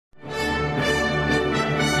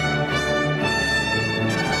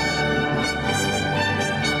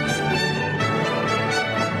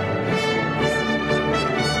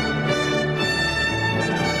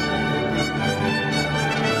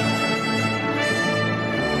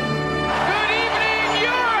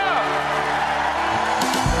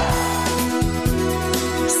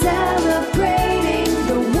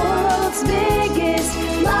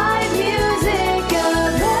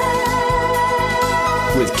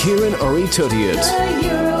Kieran Ori Tudiot. The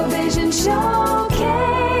Eurovision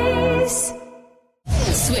Showcase.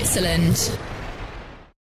 Switzerland.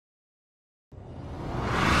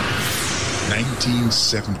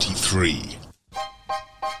 1973.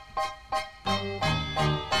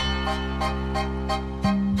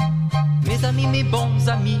 Mes amis, mes bons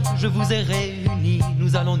amis, je vous ai réunis.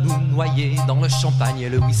 Nous allons nous noyer dans le champagne et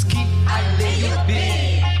le whisky. Allez,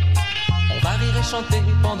 youpi! On va rire et chanter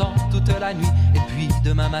pendant toute la nuit. Et puis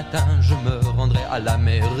demain matin, je me rendrai à la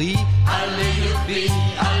mairie. Allez, youpi!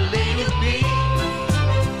 Allez, youpi!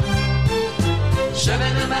 Je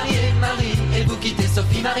vais me marier, Marie, et vous quitter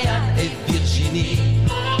Sophie, Marianne et Virginie.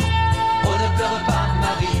 Oh, ne pleure pas,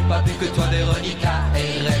 Marie, pas plus que toi, Véronica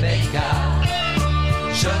et Rebecca.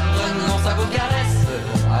 Je renonce à vos caresses,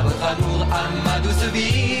 à votre amour, à ma douce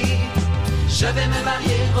vie. Je vais me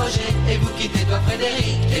marier, Roger, et vous quitter, toi,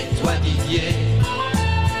 Frédéric, et toi, Didier.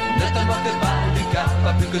 Ne te moque pas, Lucas,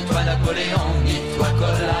 pas plus que toi, Napoléon, ni toi,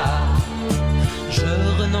 Colas.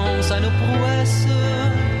 Je renonce à nos prouesses,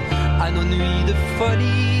 à nos nuits de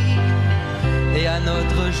folie, et à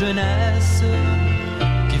notre jeunesse,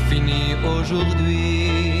 qui finit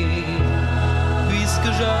aujourd'hui,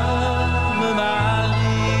 puisque je me marie.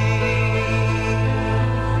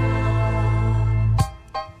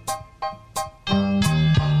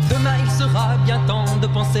 Demain il sera bien temps de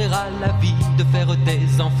penser à la vie, de faire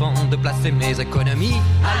des enfants, de placer mes économies.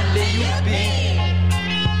 Allez youpi!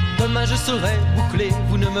 Demain je serai bouclé,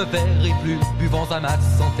 vous ne me verrez plus, buvant à ma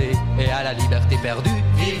santé et à la liberté perdue.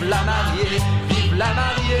 Vive la mariée, vive la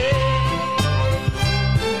mariée.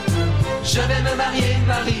 Je vais me marier,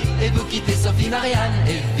 Marie, et vous quitter Sophie, Marianne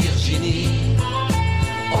et Virginie.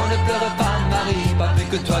 On ne pleure pas, Marie, pas plus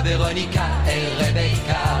que toi, Véronica et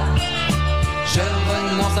Rebecca. Je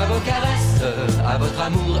renonce à vos caresses, à votre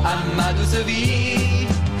amour, à ma douce vie.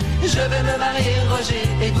 Je vais me marier, Roger,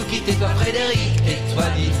 et vous quitter, toi, Frédéric, et toi,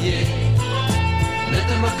 Didier. Ne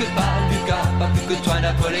te moque pas, Lucas, pas plus que toi,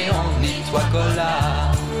 Napoléon, ni toi,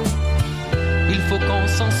 Colas. Il faut qu'on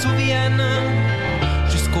s'en souvienne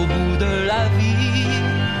jusqu'au bout de la vie,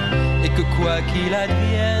 et que quoi qu'il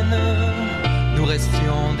advienne, nous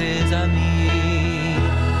restions des amis,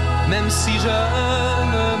 même si je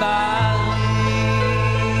me marie.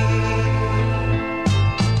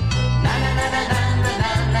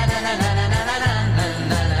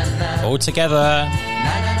 All together.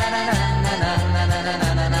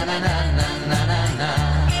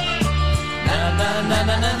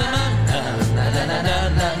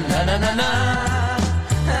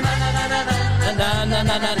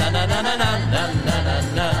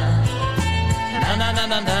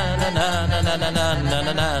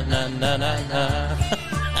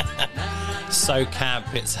 So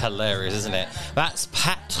camp, it's hilarious, isn't it? That's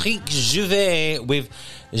Patrick Juvet with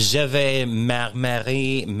Je vais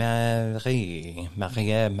Marie.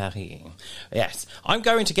 Yes, I'm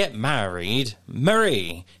going to get married,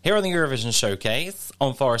 Marie, here on the Eurovision Showcase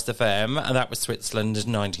on Forest FM, and that was Switzerland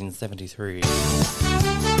in 1973.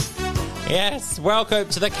 Yes, welcome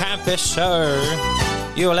to the campus show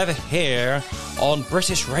you will ever hear on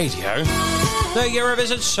British radio, the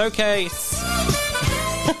Eurovision Showcase.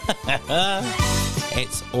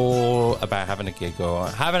 It's all about having a giggle,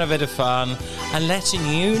 having a bit of fun, and letting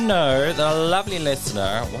you know, the lovely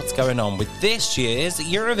listener, what's going on with this year's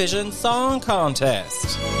Eurovision Song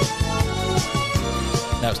Contest.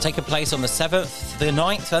 Now, it's taking place on the 7th, the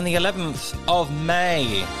 9th, and the 11th of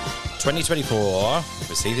May 2024.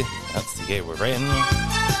 Obviously, that's the year we're in.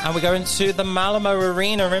 And we're going to the Malmö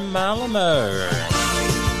Arena in Malmö,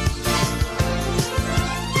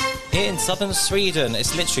 in southern Sweden.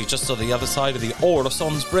 It's literally just on the other side of the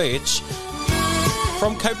Öresunds Bridge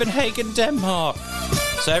from Copenhagen, Denmark.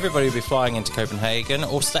 So everybody will be flying into Copenhagen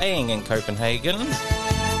or staying in Copenhagen,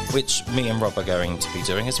 which me and Rob are going to be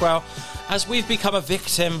doing as well, as we've become a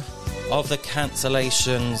victim of the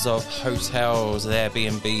cancellations of hotels,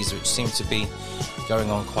 Airbnbs, which seem to be going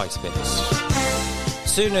on quite a bit.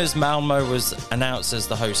 As soon as Malmö was announced as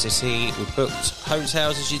the host city, we booked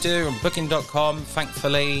hotels as you do on booking.com.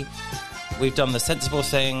 Thankfully, we've done the sensible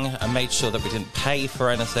thing and made sure that we didn't pay for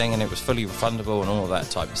anything and it was fully refundable and all of that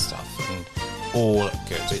type of stuff. And all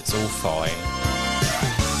good. It's all fine.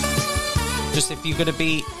 Just if you're going to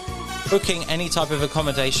be booking any type of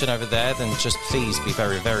accommodation over there, then just please be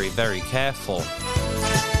very, very, very careful.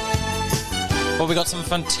 Well, we got some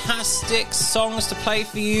fantastic songs to play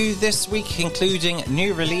for you this week, including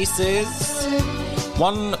new releases,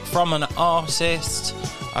 one from an artist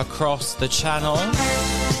across the channel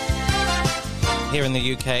here in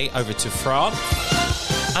the UK over to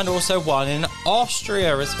France, and also one in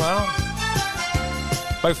Austria as well.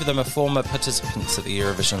 Both of them are former participants at the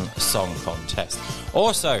Eurovision Song Contest.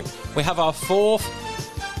 Also, we have our fourth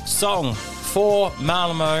song for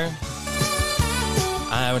Malmo,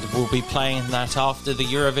 and we'll be playing that after the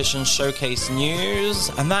Eurovision Showcase news,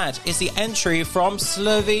 and that is the entry from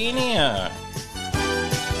Slovenia.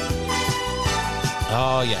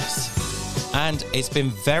 Oh, yes. And it's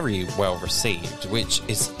been very well received, which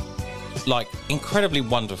is, like, incredibly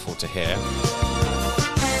wonderful to hear.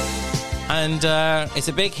 And it's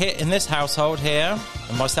a big hit in this household here,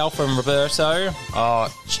 and myself and Roberto are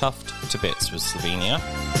chuffed to bits with Slovenia.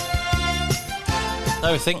 So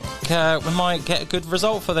I think we might get a good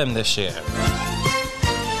result for them this year.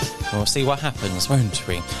 We'll see what happens, won't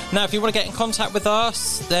we? Now, if you want to get in contact with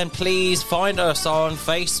us, then please find us on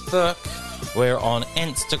Facebook. We're on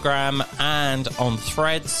Instagram and on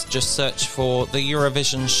Threads. Just search for the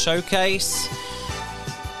Eurovision Showcase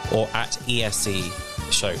or at ESC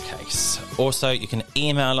Showcase. Also, you can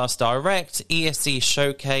email us direct,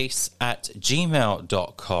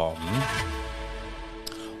 escshowcase@gmail.com.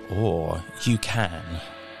 Or you can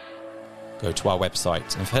go to our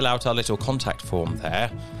website and fill out our little contact form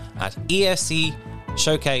there at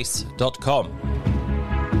escshowcase.com.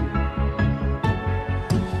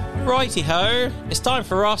 Righty-ho, it's time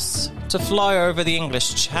for us to fly over the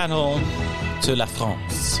English Channel to La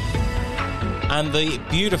France. And the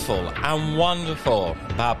beautiful and wonderful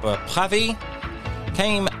Barbara Pravi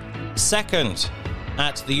came second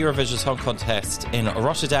at the Eurovision Song Contest in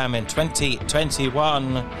Rotterdam in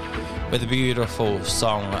 2021 with a beautiful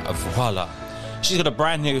song of Voila. She's got a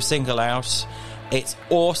brand new single out. It's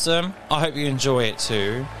awesome. I hope you enjoy it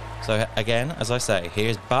too. So again, as I say,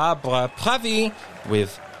 here's Barbara Pravi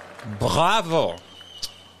with Bravo.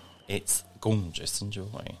 It's gorgeous.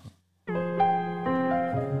 Enjoy.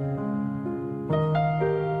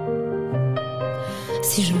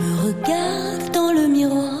 Si je me regarde dans le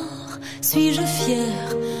miroir, suis-je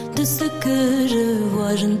fière de ce que je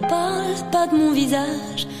vois? Je ne parle pas de mon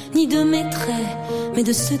visage, ni de mes traits, mais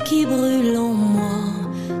de ce qui brûle en moi,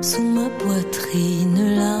 sous ma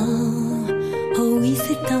poitrine là. Oh oui,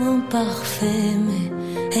 c'est imparfait, mais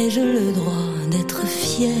ai-je le droit d'être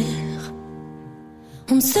fière?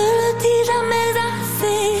 On ne se le dit jamais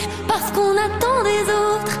assez, parce qu'on attend des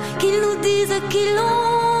autres qu'ils nous disent qui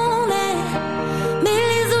l'on est. Mais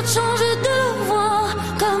les autres changent de voix,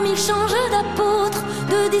 comme ils changent d'apôtre,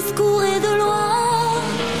 de discours et de loi.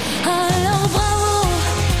 Alors bravo,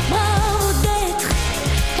 bravo d'être,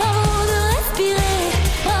 bravo de respirer,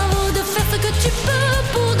 bravo de faire ce que tu peux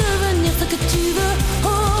pour devenir ce que tu veux. Oh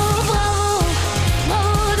bravo,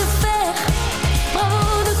 bravo de faire,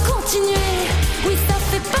 bravo de continuer. Oui, ça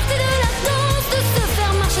fait partie de la danse de se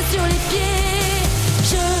faire marcher sur les pieds.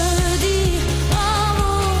 Je dis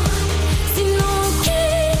bravo, sinon qui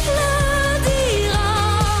le dira?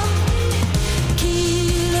 Qui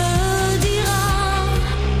le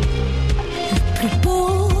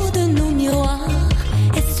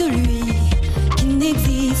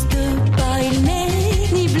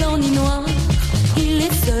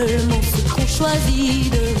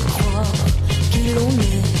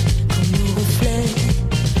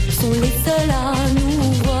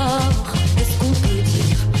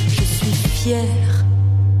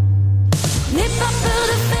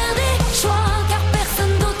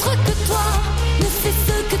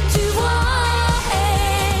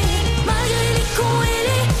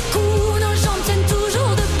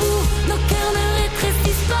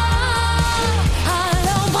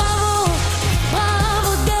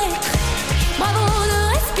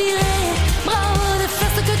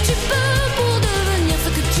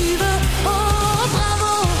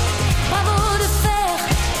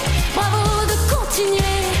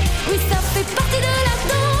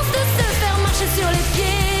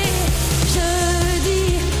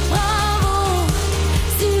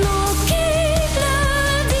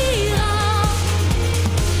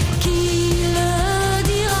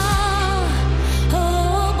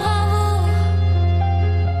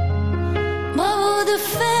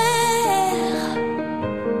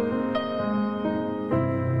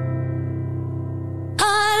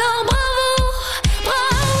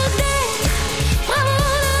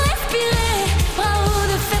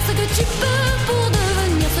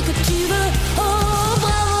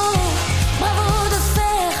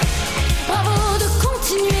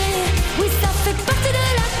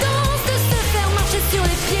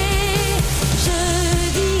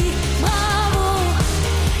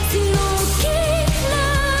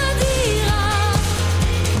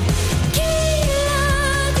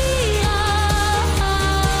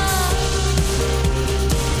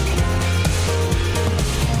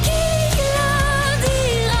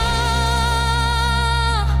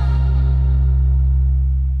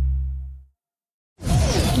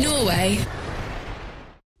Monday.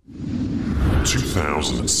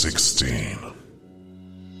 2016.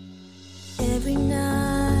 Every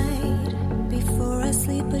night before I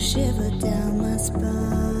sleep, a shiver down my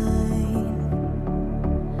spine.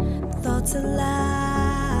 Thoughts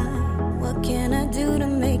alive, what can I do to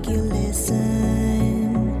make you listen?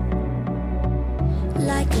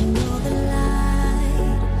 Like a northern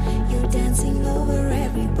light, you're dancing over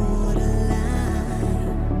every borderline,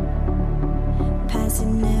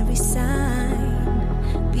 passing every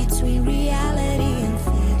sign between reality and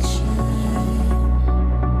fiction.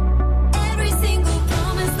 Every single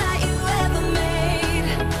promise that you ever made,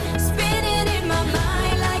 spinning in my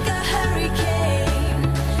mind like a hurricane.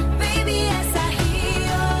 Baby, yes, I hear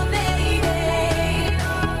your mayday.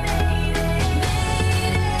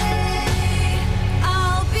 Mayday.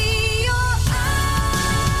 I'll be your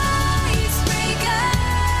icebreaker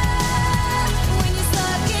when you're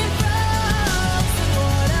stuck in frozen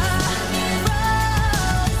water.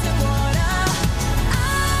 Frozen water.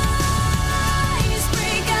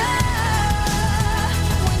 Icebreaker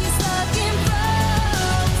when you're stuck in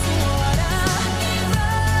frozen water.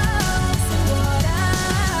 Frozen water.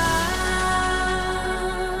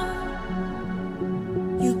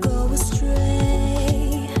 You go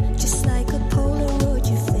astray, just like a Polaroid,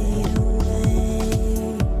 you fade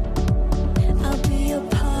away. I'll be your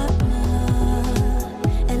partner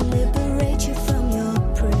and liberate you from your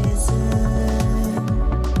prison.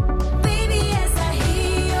 Baby, yes, I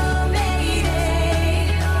hear your mayday.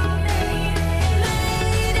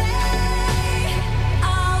 Mayday.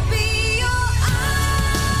 I'll be your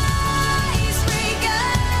icebreaker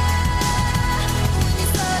when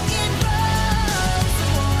you're stuck in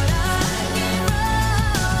frozen water.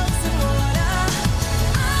 Frozen water.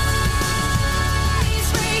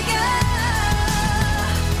 Icebreaker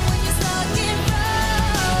when you're stuck in frozen water.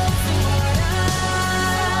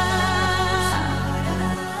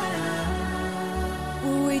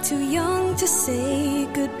 We're way too young to say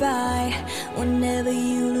goodbye. Whenever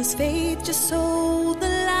you lose faith, just hold the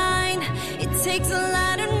line. It takes a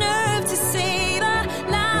lot of nerve to save a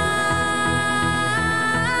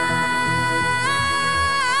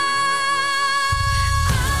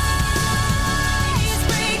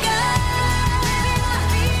icebreaker.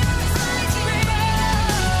 Frozen water.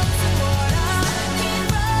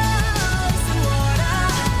 Frozen water.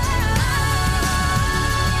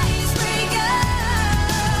 Icebreaker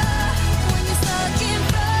when you're stuck in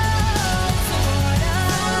frozen water.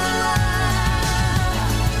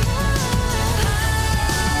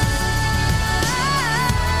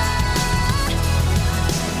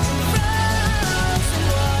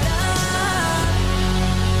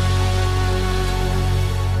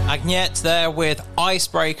 Agniette there with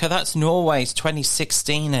Icebreaker. That's Norway's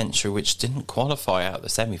 2016 entry, which didn't qualify out the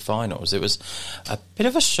semi-finals. It was a bit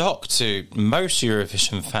of a shock to most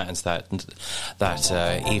Eurovision fans that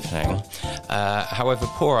evening. However,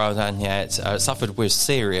 poor old Agniette suffered with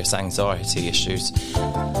serious anxiety issues.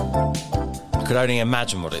 I could only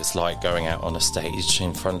imagine what it's like going out on a stage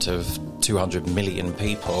in front of 200 million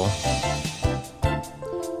people.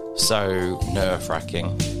 So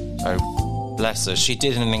nerve-wracking. Oh, bless her. She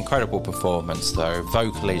did an incredible performance, though.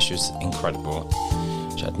 Vocally, she was incredible.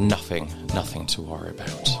 She had nothing to worry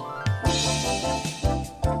about.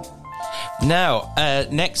 Now,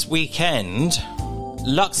 next weekend,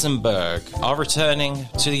 Luxembourg are returning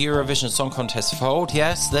to the Eurovision Song Contest fold.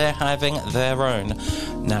 Yes, they're having their own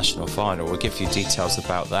national final. We'll give you details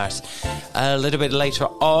about that a little bit later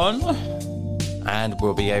on. And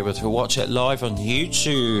we'll be able to watch it live on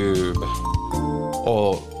YouTube.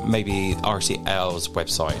 Or maybe RTL's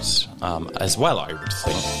website as well, I would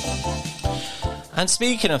think. And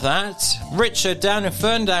speaking of that, Richard down in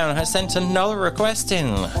Ferndown has sent another request in.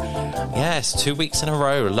 Yes, 2 weeks in a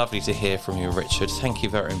row. Lovely to hear from you, Richard. Thank you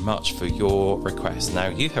very much for your request. Now,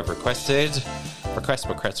 you have requested... Request.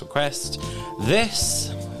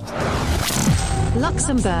 This...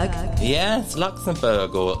 Luxembourg. Yes,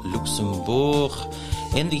 Luxembourg or Luxembourg.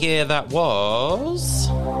 In the year that was...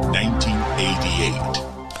 1988.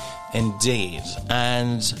 Indeed.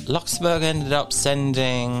 And Luxembourg ended up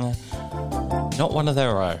sending not one of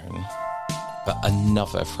their own, but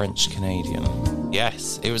another French-Canadian.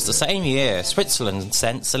 Yes, it was the same year Switzerland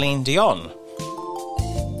sent Celine Dion,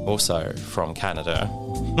 also from Canada,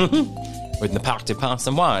 with Ne Partez Pas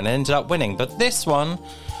Sans Moi, and ended up winning. But this one,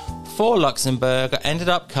 for Luxembourg, ended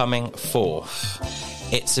up coming fourth.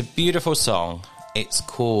 It's a beautiful song. It's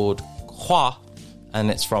called Croix, and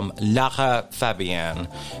it's from Lara Fabian,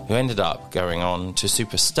 who ended up going on to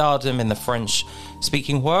superstardom in the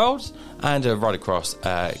French-speaking world and right across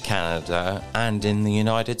Canada and in the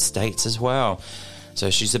United States as well. So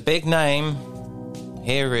she's a big name.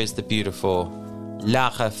 Here is the beautiful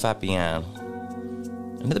Lara Fabian.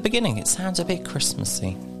 And at the beginning, it sounds a bit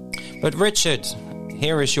Christmassy. But Richard,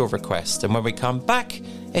 here is your request. And when we come back,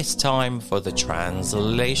 it's time for the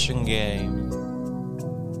translation game.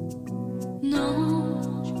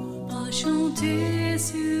 Non, je veux pas chanter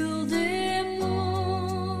sur des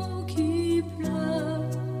mots qui pleurent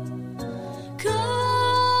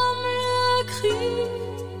comme le cri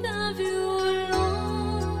d'un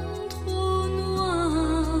violon trop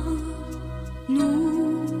noir.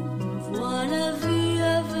 Nous voit la vie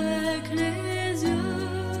avec les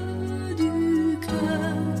yeux du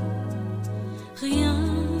cœur. Rien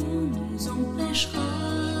nous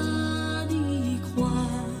empêchera d'y croire.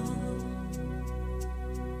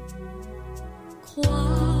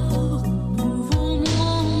 Croire au nouveau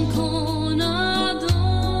monde qu'on a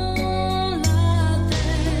dans la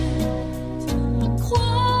tête.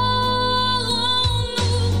 Croire en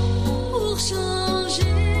nous pour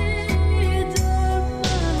changer demain.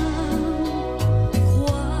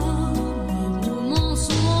 Croire même aux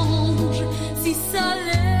mensonges si ça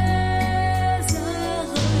les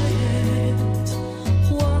arrête.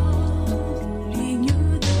 Croire aux lignes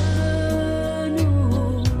de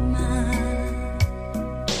nos mains.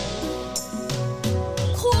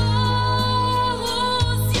 Croire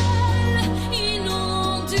au ciel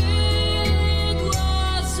inondé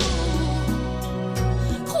d'oiseaux.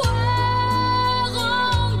 Croire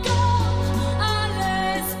encore à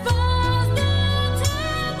l'espace de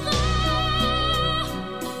tes bras.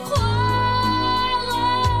 Croire à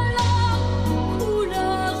la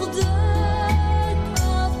couleur de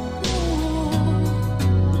ta peau.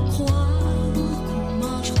 Croire qu'on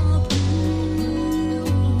marchera plus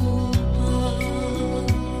au pas.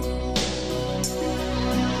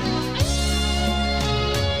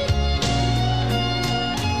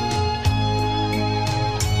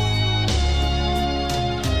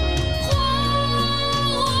 Croire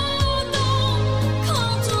autant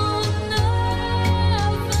quand on a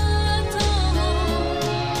 20 ans.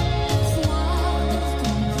 Croire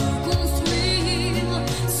qu'on peut construire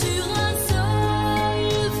sur un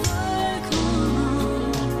seul volcan.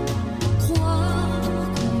 Croire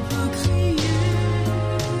qu'on peut crier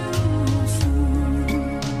au fou.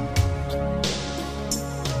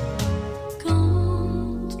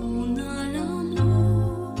 Quand on a l'amour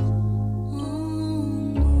en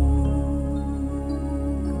nous.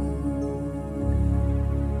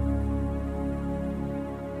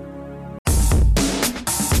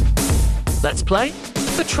 Let's play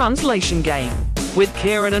the translation game with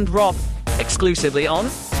Kieran and Rob, exclusively on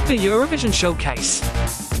the Eurovision Showcase.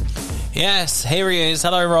 Yes, here he is.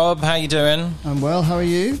 Hello, Rob. How you doing? I'm well, how are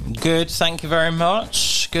you? Good, thank you very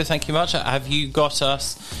much. Good, thank you much. Have you got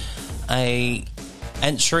us a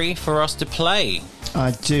entry for us to play?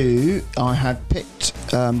 I do. I had picked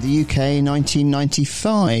the UK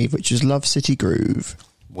 1995, which was Love City Groove.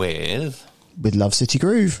 With Love City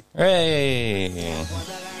Groove. Hey!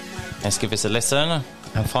 Let's give this a listen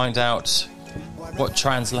and find out what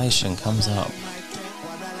translation comes up.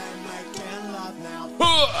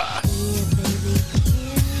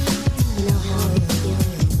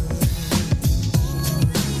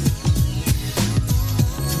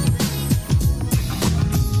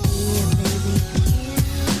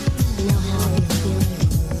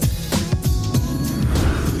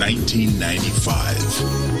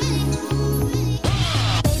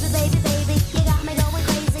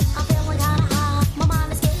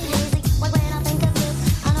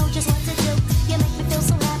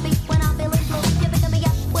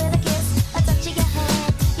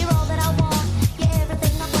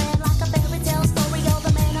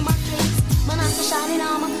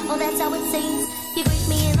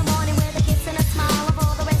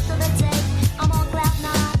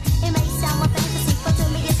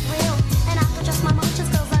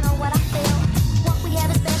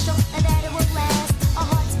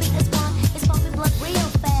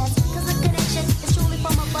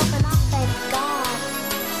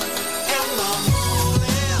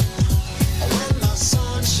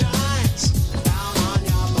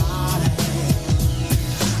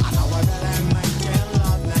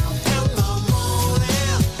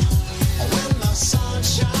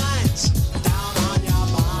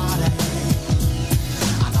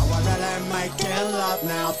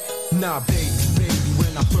 Nah, baby,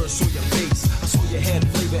 when I first saw your face, I saw your head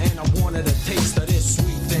flavor and I wanted a taste of this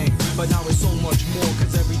sweet thing. But now it's so much more,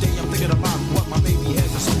 cause every day I'm thinking about what my baby has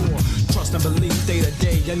in store. Trust and believe day to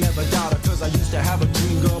day, I never doubt her, cause I used to have a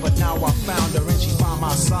dream girl, but now I found her and she's by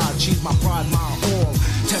my side. She's my pride, my all.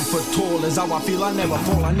 10 foot tall is how I feel, I never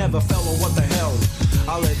fall, I never fell, or what the hell,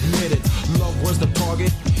 I'll admit it. Love was the part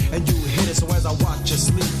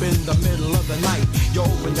in the middle of the night. You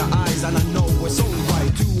open your eyes and I know it's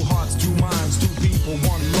alright. Two hearts, two minds, two people,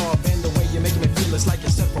 one love. And the way you make me feel it's like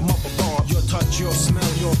you're sent from up above. Your touch, your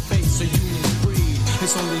smell, your face, a unique breed.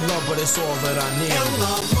 It's only love, but it's all that I need. In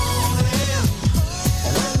the morning,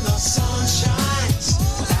 when the sun shines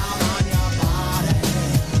down on your body,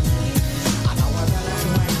 I know I better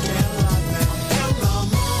make it love now. In the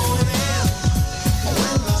morning,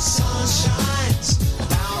 when the sun shines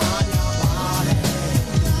down on your body,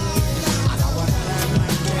 I know I better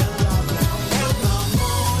make it love now. In the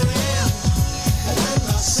morning, when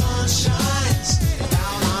the sun shines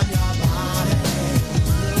down on your body,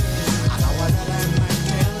 I know I better make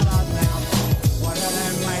it love now. What did I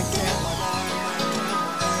make it?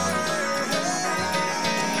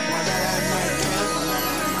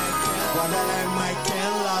 What did I make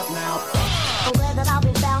it love now? I'm glad that I've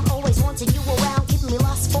been found, always wanting you around, keeping me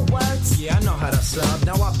lost for words. Yeah, I know how to sub.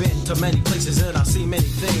 Now I've been to many places and I see many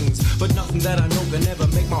things, but nothing that I know can ever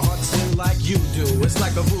make my heart sing like you do. It's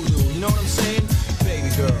like a voodoo, you know what I'm saying? Baby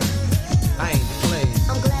girl, I ain't playing.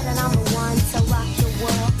 I'm glad that I'm the one to rock your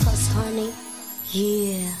world, 'cause honey,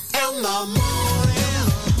 yeah. In the morning,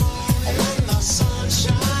 when the sun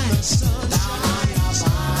shines down on your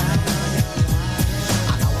body,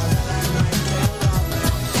 I know I better make it love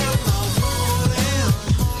now. In the morning,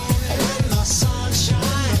 when the sun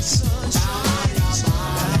shines down on your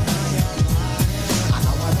body, I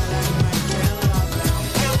know I better make it love now.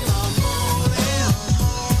 In the morning,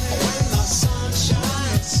 when the sun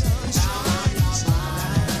shines down on your body.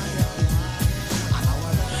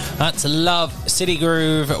 That's Love City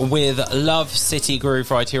Groove with Love City Groove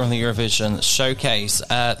right here on the Eurovision Showcase.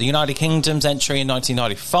 The United Kingdom's entry in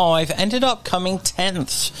 1995 ended up coming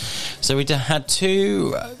 10th. So we had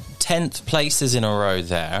two 10th places in a row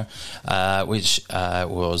there, which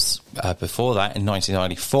was before that in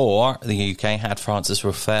 1994. The UK had Francis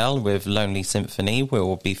Raphael with Lonely Symphony,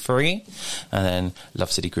 We'll Be Free, and then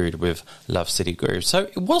Love City Groove with Love City Groove. So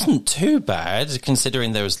it wasn't too bad,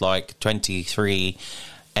 considering there was like 23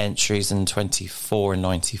 entries and 24 in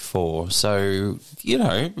 94. So, you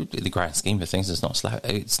know, in the grand scheme of things, it's not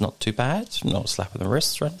too bad. Not a slap on the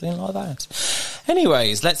wrist or anything like that.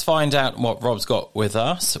 Anyways, let's find out what Rob's got with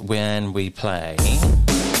us when we play.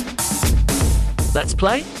 Let's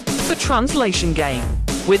play the translation game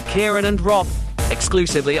with Kieran and Rob,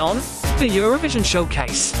 exclusively on the Eurovision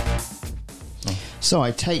Showcase. So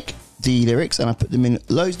I take the lyrics and I put them in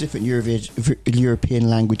loads of different European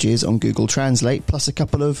languages on Google Translate, plus a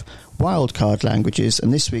couple of wildcard languages.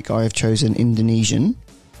 And this week I have chosen Indonesian,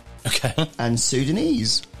 okay, and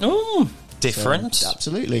Sudanese. Oh, different. So,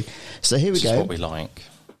 absolutely. So here we go. This is what we like.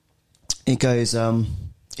 It goes,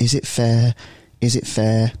 is it fair? Is it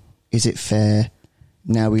fair? Is it fair?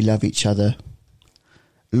 Now we love each other.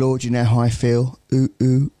 Lord, you know how I feel. Ooh,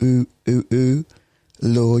 ooh, ooh, ooh, ooh.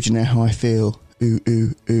 Lord, you know how I feel. Ooh,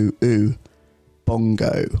 ooh, ooh, ooh.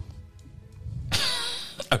 Bongo.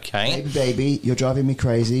 Okay. Baby, baby, you're driving me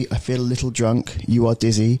crazy. I feel a little drunk. You are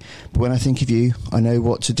dizzy. But when I think of you, I know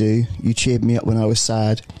what to do. You cheered me up when I was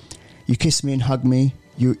sad. You kiss me and hug me.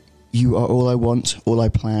 You are all I want, all I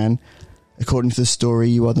plan. According to the story,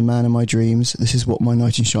 you are the man of my dreams. This is what my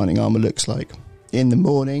knight in shining armour looks like. In the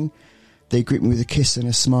morning, they greet me with a kiss and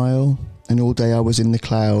a smile. And all day I was in the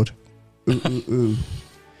cloud. Ooh, ooh, ooh.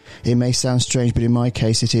 It may sound strange, but in my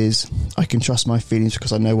case it is. I can trust my feelings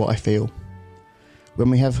because I know what I feel. When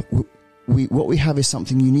what we have is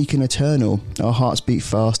something unique and eternal. Our hearts beat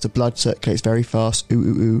fast, the blood circulates very fast. Ooh,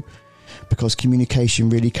 ooh, ooh. Because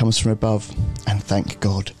communication really comes from above. And thank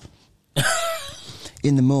God.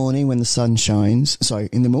 In the morning when the sun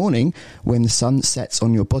sets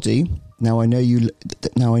on your body. Now I know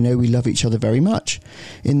we love each other very much.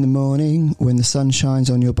 In the morning when the sun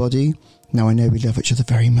shines on your body. Now I know we love each other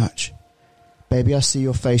very much. Baby, I see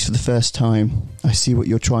your face for the first time. I see what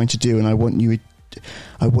you're trying to do, and I want you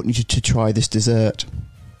to try this dessert.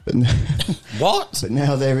 But what? But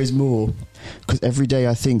now there is more, because every day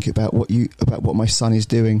I think about what my son is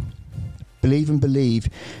doing. Believe and believe,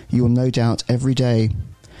 you will no doubt every day,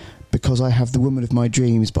 because I have the woman of my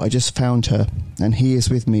dreams, but I just found her, and he is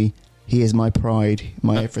with me. He is my pride,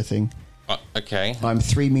 my everything. Okay. I'm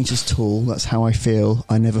 3 meters tall, that's how I feel.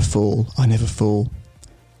 I never fall, I never fall.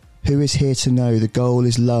 Who is here to know the goal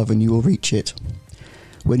is love and you will reach it?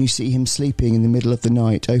 When you see him sleeping in the middle of the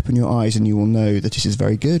night, open your eyes and you will know that it is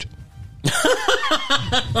very good.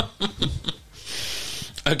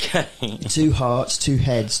 Okay. 2 hearts, 2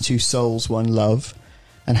 heads, 2 souls, 1 love.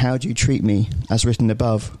 And how do you treat me? As written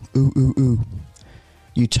above. Ooh, ooh, ooh.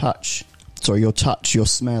 Your touch, your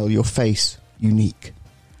smell, your face, unique.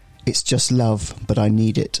 It's just love, but I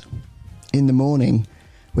need it. In the morning,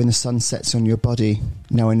 when the sun sets on your body,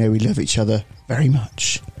 now I know we love each other very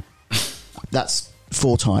much. That's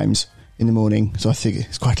 4 times in the morning, so I think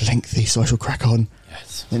it's quite lengthy, so I shall crack on.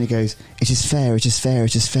 Yes. Then he goes, it is fair, it is fair,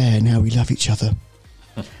 it is fair, now we love each other.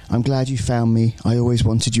 I'm glad you found me, I always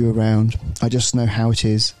wanted you around, I just know how it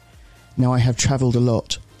is. Now I have travelled a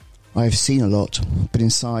lot, I have seen a lot, but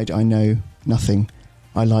inside I know nothing.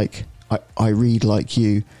 I read like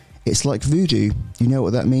you. It's like voodoo, you know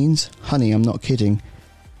what that means? Honey, I'm not kidding.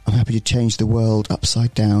 I'm happy to change the world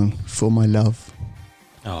upside down for my love.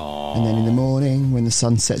 Aww. And then in the morning, when the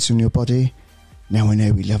sun sets on your body, now I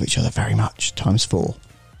know we love each other very much, times 4.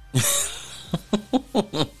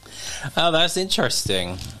 Oh, that's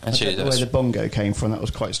interesting. Actually, I don't know where the bongo came from. That was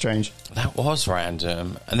quite strange. That was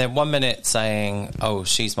random. And then 1 minute saying, "Oh,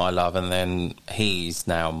 she's my love," and then he's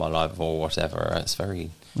now my love, or whatever. It's very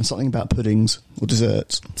And something about puddings or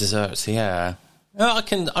desserts. desserts. Yeah, well, I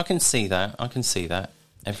can see that. I can see that.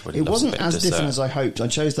 Everybody. It loves wasn't a bit as of dessert. different as I hoped. I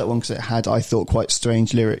chose that one because it had, I thought, quite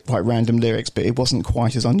strange quite random lyrics, but it wasn't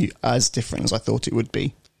quite as different as I thought it would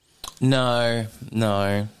be. No.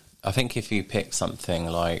 I think if you pick something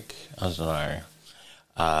like, I don't know,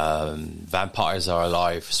 Vampires Are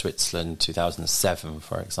Alive, Switzerland 2007,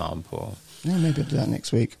 for example. Yeah, maybe I'll do that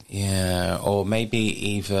next week. Yeah, or maybe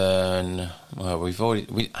even, well,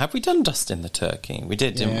 have we done Dust in the Turkey? We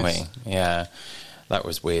did, didn't Yes. we? Yeah, that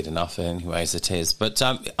was weird enough anyway as it is. But,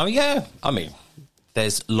 yeah, I mean,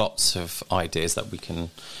 there's lots of ideas that we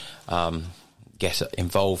can get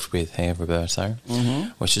involved with here, Roberto,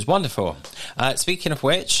 which is wonderful. Speaking of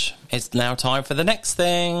which, it's now time for the next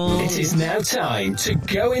thing. It is now time to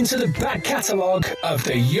go into the back catalogue of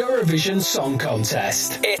the Eurovision Song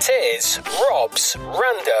Contest. It is Rob's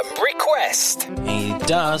Random Request. He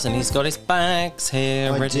does, and he's got his bags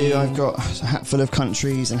here I ready. do. I've got a hat full of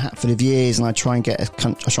countries and a hat full of years, and I try and get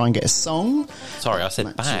a song. Sorry, I said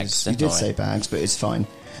Matches. bags. You didn't did I? say bags, but it's fine.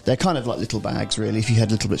 They're kind of like little bags, really, if you had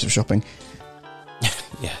little bits of shopping.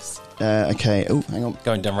 Yes. Okay. Oh, hang on.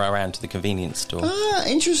 Going down around to the convenience store. Ah,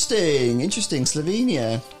 interesting.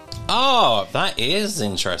 Slovenia. Oh, that is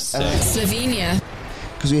interesting. Slovenia.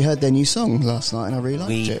 Because we heard their new song last night and I really liked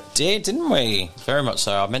We it. did, didn't we? Very much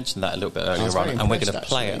so. I mentioned that a little bit was earlier on, very and we're going to impressed,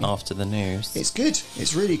 play it actually. after the news. It's good.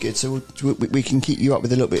 It's really good. So we can keep you up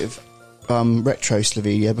with a little bit of retro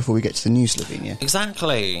Slovenia before we get to the new Slovenia.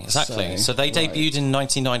 Exactly. So they debuted in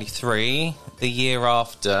 1993, the year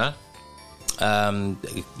after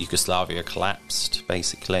Yugoslavia collapsed,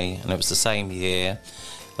 basically, and it was the same year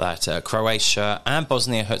that Croatia and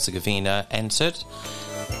Bosnia-Herzegovina entered.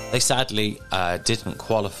 They sadly didn't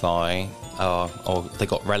qualify, or they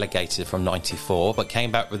got relegated from 94, but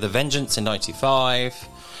came back with a vengeance in 95,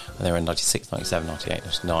 and they were in 96, 97, 98,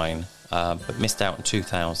 99, but missed out in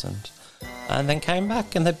 2000, and then came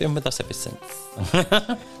back, and they've been with us ever since.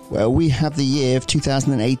 Well, we have the year of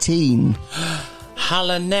 2018.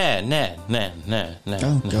 Halane.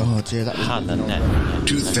 Oh, God, yeah, that was... Halane.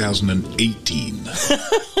 2018.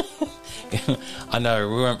 I know,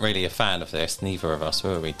 we weren't really a fan of this, neither of us,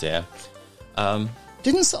 were we, dear?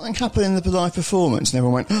 Didn't something happen in the live performance and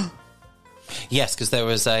everyone went, oh, Yes, because there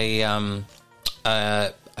was a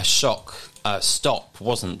shock stop,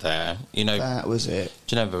 wasn't there? You know, that was it.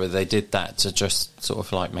 do you remember they did that to just sort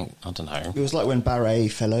of like make, I don't know. It was like when Barre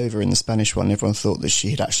fell over in the Spanish one, everyone thought that she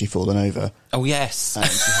had actually fallen over. Oh, yes. And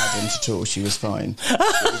she hadn't at all, she was fine.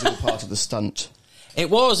 It was all part of the stunt. It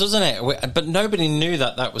was, wasn't it? But nobody knew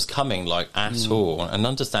that was coming, like, at all. And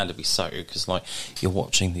understandably so, because, like, you're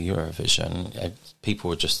watching the Eurovision, people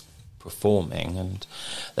were just performing, and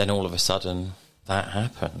then all of a sudden that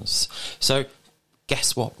happens. So,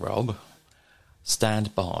 guess what, Rob?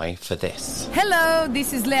 Stand by for this. Hello,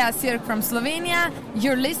 this is Lea Sirk from Slovenia.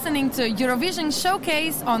 You're listening to Eurovision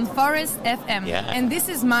Showcase on Forest FM. Yeah. And this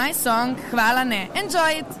is my song, Hvala ne.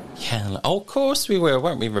 Enjoy it. Yeah, of course we will,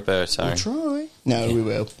 won't we, Roberto? We'll try. No, we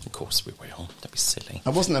will. Of course we will. Don't be silly. I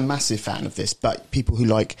wasn't a massive fan of this, but people who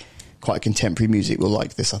like quite contemporary music will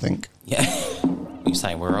like this, I think. Yeah. You're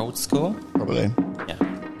saying we're old school? Probably. Yeah.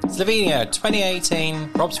 Slovenia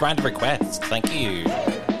 2018, Rob's Random Request. Thank you.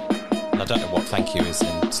 And I don't know what thank you is in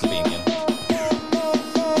Slovenian.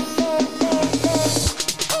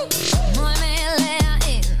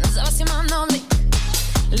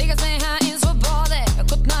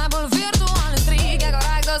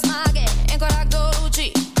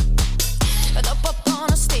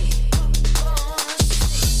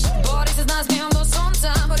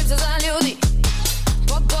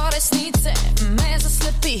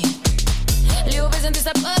 Ljubezen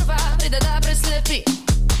tista prva pride da preslepi.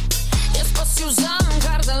 Jaz pa si vzamem,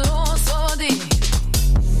 kar zelo sodi.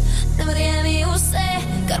 Ne verjemi vse,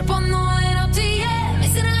 kar ponujeno ti je.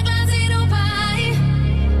 Mislim,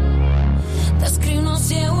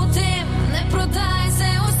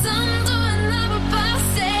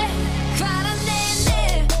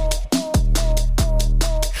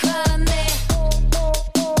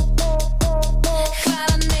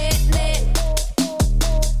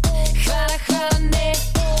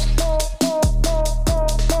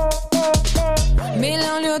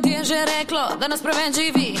 nas prevent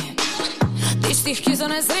živi. Tistih, ki so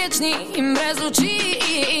nesrečni in brez luči.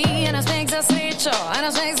 Ena smeh za srečo,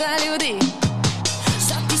 ena smeh za ljudi.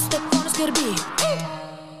 Za tiste, ko ne skrbi.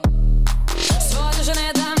 Svoje duše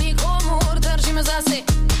ne dam nikomur, držim jo zase.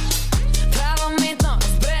 Prava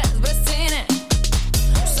umetnost, brez cene.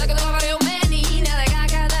 Vsake dogovor je v meni, ne da ga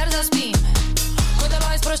kadar zaspim. Ko telo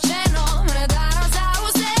je sproščeno, ne dano za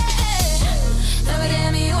vse. Da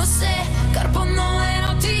verjemi vse, kar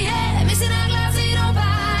ponujeno ti je. Misli na glas in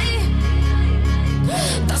obaj.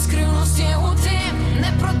 Ta skrivnost je v tem,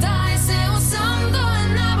 ne prodaj se vsem, to je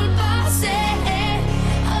najbolj pase.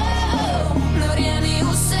 Da verjemi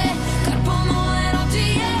vse, kar ponujeno ti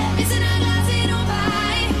je. Misli na glas in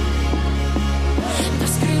obaj. Ta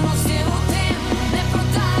skrivnost je v tem, ne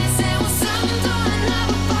prodaj se vsem, to je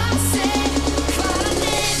najbolj pase. Hvala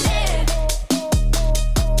ne, ne.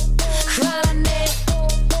 Hvala ne.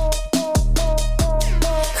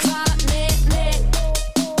 Hvala ne, ne.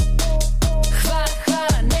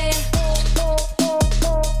 Hvala ne.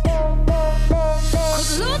 Kot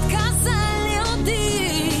lutka za ljudi,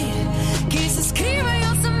 ki se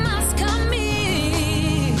skrivajo za maskami.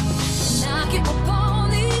 Enaki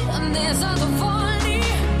popolni, nezadovoljni.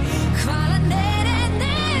 Hvala ne, ne,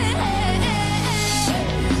 ne.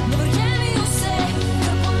 Ne verjemi vse,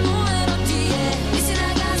 kar ponujeno ti je. Misli na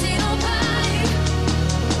glas in obaj.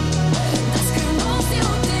 Ta skrivnost je v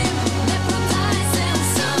tem, ne prodaj se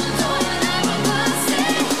vsem, to je najbolj pase.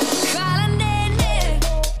 Hvala ne, ne.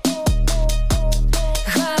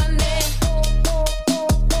 Hvala ne.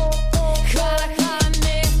 Hvala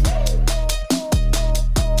ne.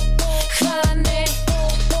 Hvala ne.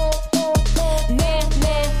 Ne,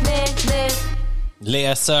 ne, ne, ne.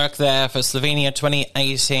 Leah Cirque there for Slovenia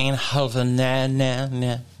 2018. Halva ne, ne,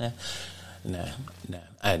 ne, ne, no, no,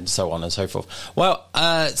 and so on and so forth. Well,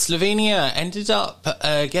 Slovenia ended up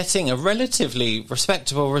getting a relatively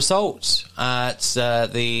respectable result at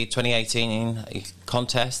the 2018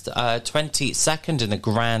 contest, 22nd in the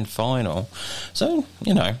grand final. So,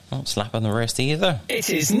 you know, not slap on the wrist either. It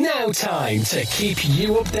is now time to keep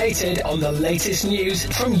you updated on the latest news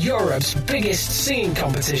from Europe's biggest singing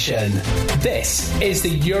competition. This is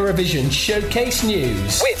the Eurovision Showcase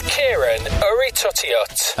News with Kieran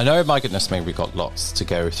Uritotiot. I know, my goodness me, we've got lots to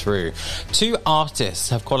go through. 2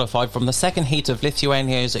 artists have qualified from the second heat of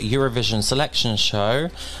Lithuania's Eurovision selection show.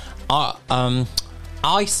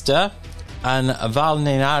 Aista and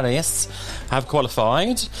Valninaris have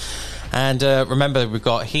qualified. And remember, we've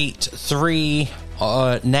got Heat 3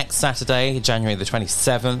 next Saturday, January the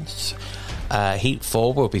 27th. Heat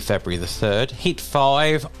 4 will be February the 3rd. Heat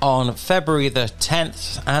 5 on February the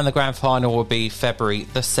 10th. And the grand final will be February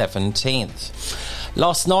the 17th.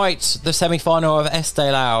 Last night, the semi-final of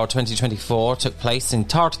SLOVENIA 2024 took place in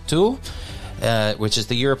Tartu, which is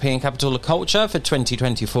the European Capital of Culture for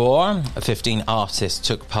 2024. 15 artists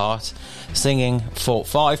took part, singing for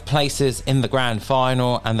 5 places in the grand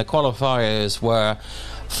final, and the qualifiers were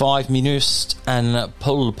 5 Minust and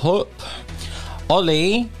Pulpup,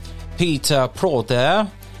 Olli, Peter Proder,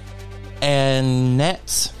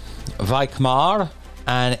 Net, Vaikmar,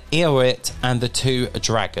 and Iwit and the 2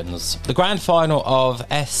 Dragons. The grand final of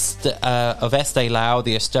SLOVENIA,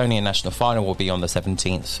 the Estonian national final, will be on the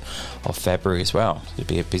 17th of February as well. It'll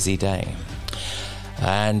be a busy day.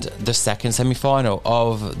 And the second semi-final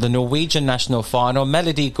of the Norwegian national final,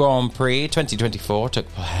 Melody Grand Prix 2024,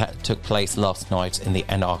 took place last night in the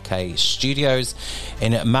NRK studios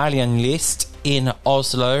in Marienlyst in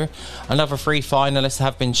Oslo. Another 3 finalists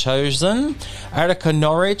have been chosen: Erica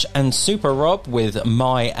Norwich and Super Rob with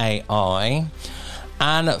My AI,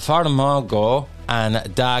 Anne Farmago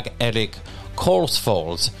and Dag Erik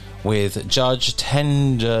Korsvold with Judge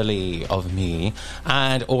Tenderly of Me,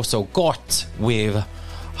 and also Gott with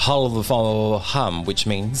Halvham, which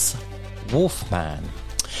means Wolfman.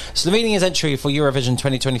 Slovenia's entry for Eurovision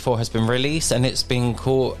 2024 has been released, and it's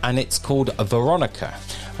called Veronica,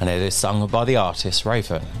 and it is sung by the artist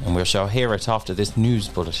Raven, and we shall hear it after this news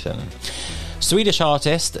bulletin. Swedish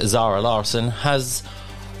artist Zara Larsson has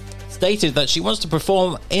stated that she wants to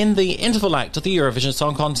perform in the interval act of the Eurovision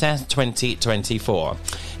Song Contest 2024.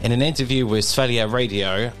 In an interview with Sverige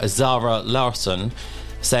Radio, Zara Larsson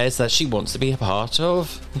says that she wants to be a part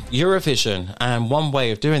of Eurovision, and one way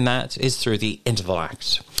of doing that is through the interval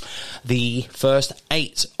act. The first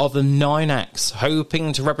 8 of the 9 acts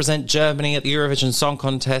hoping to represent Germany at the Eurovision Song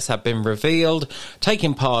Contest have been revealed,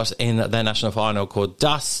 taking part in their national final called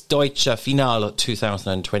Das Deutsche Finale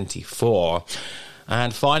 2024.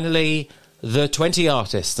 And finally, The 20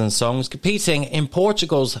 artists and songs competing in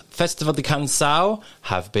Portugal's Festival de Canção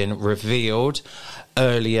have been revealed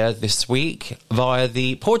earlier this week via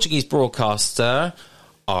the Portuguese broadcaster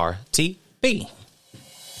RTP.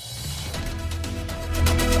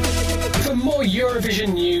 For more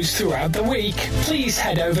Eurovision news throughout the week, please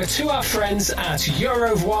head over to our friends at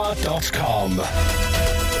eurovoix.com.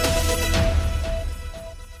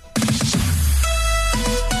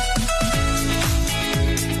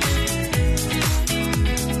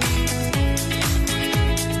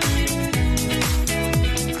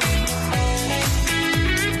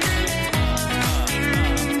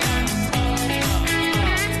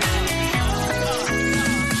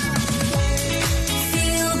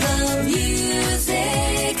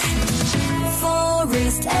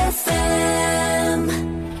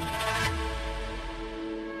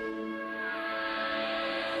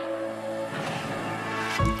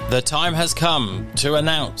 The time has come to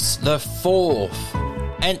announce the fourth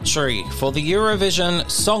entry for the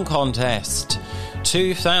Eurovision Song Contest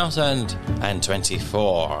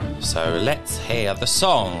 2024. So let's hear the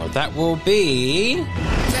song that will be...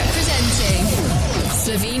 Representing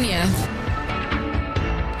Slovenia.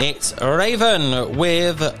 It's Raven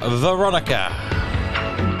with Veronica.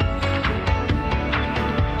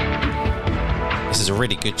 This is a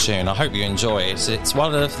really good tune. I hope you enjoy it. It's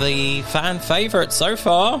one of the fan favourites so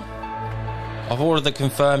far. Of all of the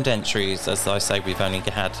confirmed entries, as I say, we've only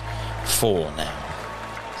had 4 now.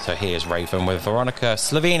 So here's Raven with Veronica,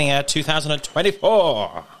 Slovenia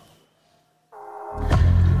 2024.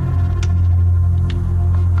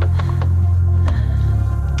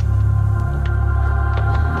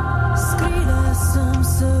 Skrila sam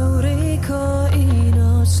se u reko I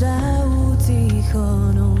noća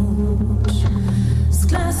utiho noć. S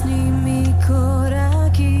glasnimi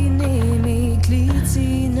koraki nemi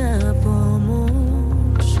klici na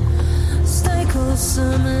pomoć. Stajko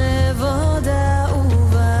sam le voda u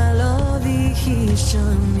valovih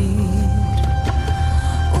išćam mir.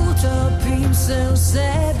 Utopim se u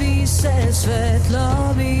sebi, se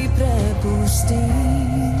svetlobi prepustim.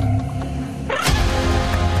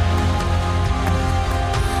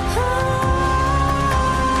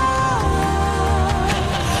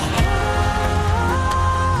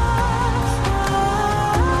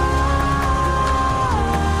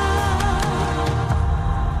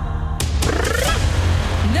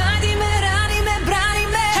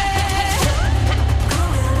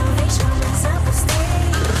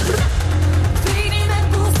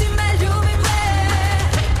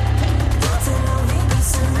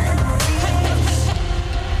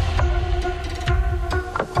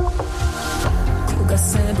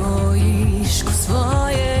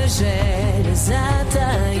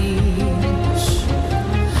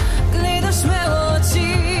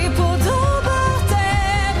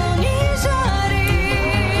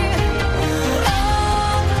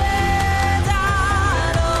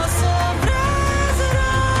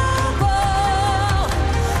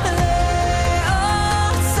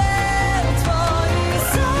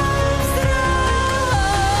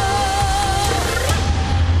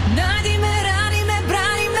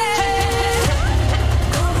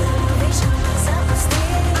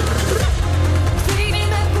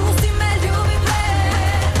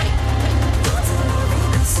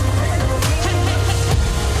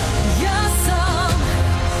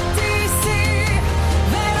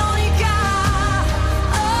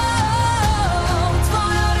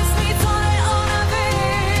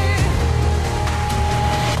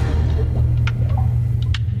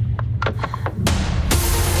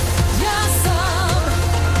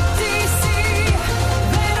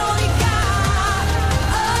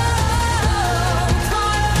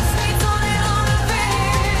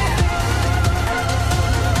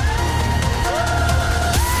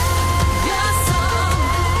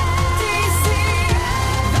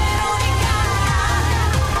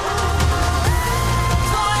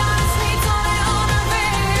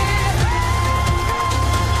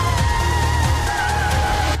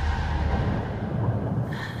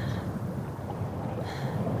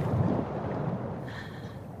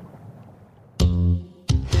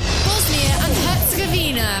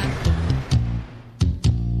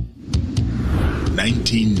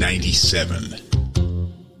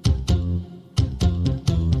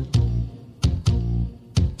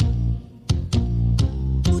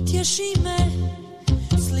 Utješi me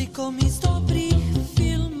slikom iz dobrih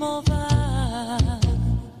filmova,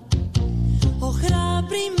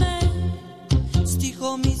 ohrabri me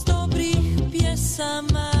stihom iz dobrih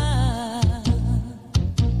pjesama,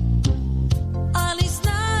 ali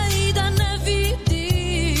znaj da ne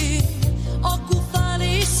vidim, oku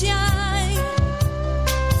fali sjaj,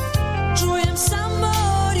 čujem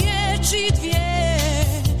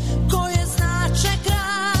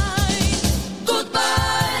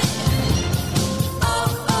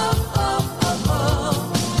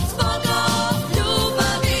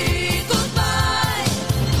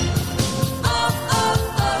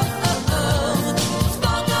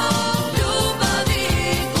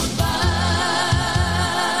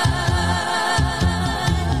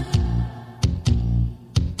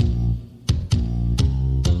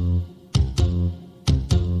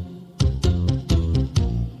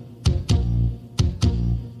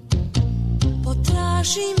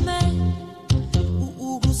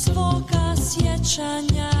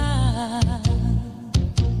vraćanja.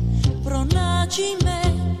 Pronađi me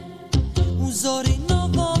u zori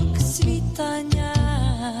novog svitanja.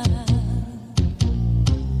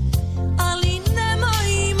 Ali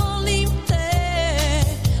nemoj, molim te,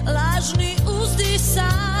 lažni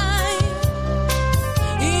uzdisaj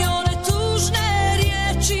i one tužne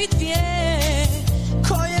riječi dvije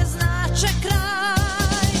koje znače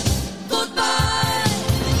kraj. Goodbye,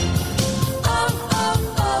 oh, oh,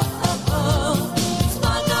 oh, oh, oh, s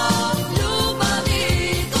Bogom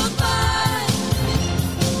ljubavi. Goodbye,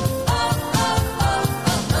 oh, oh, oh,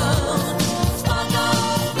 oh, oh, s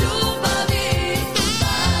Bogom ljubavi.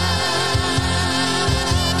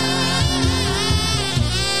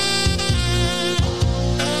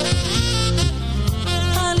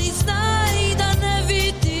 Ali znaj da ne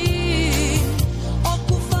vidim,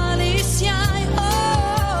 oku fali sjaj,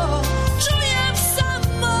 oh, čujem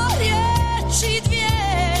samo riječi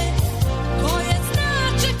dvije koje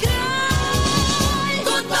znače kraj.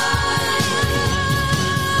 Goodbye,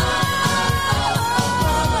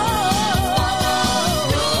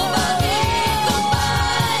 ljubavi.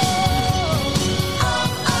 Goodbye,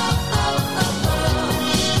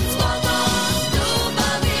 s Bogom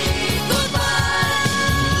ljubavi.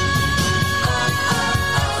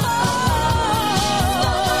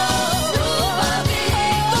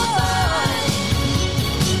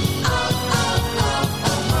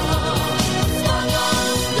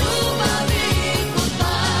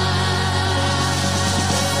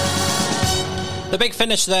 The big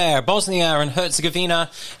finish there, Bosnia and Herzegovina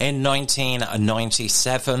in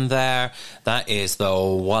 1997 there. That is the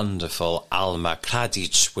wonderful Alma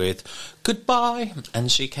Kradic with Goodbye.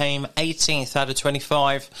 And she came 18th out of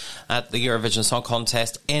 25 at the Eurovision Song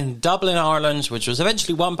Contest in Dublin, Ireland, which was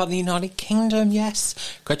eventually won by the United Kingdom, yes.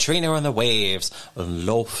 Katrina and the Waves,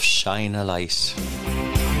 Love Shine a Light.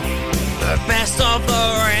 The best of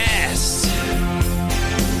the rest.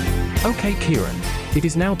 OK, Kieran, it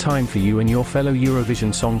is now time for you and your fellow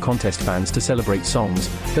Eurovision Song Contest fans to celebrate songs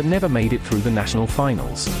that never made it through the national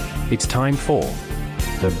finals. It's time for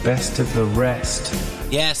the best of the rest.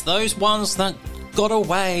 Yes, those ones that got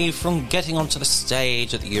away from getting onto the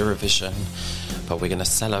stage at the Eurovision. But we're going to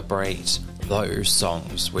celebrate those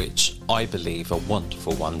songs which I believe are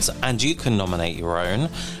wonderful ones. And you can nominate your own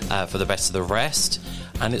for the best of the rest.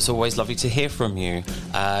 And it's always lovely to hear from you.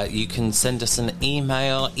 You can send us an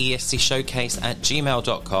email,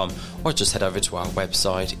 escshowcase@gmail.com, or just head over to our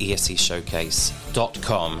website,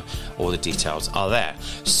 escshowcase.com. All the details are there.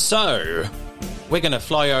 So, we're going to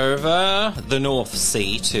fly over the North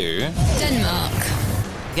Sea to Denmark.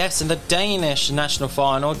 Yes, in the Danish national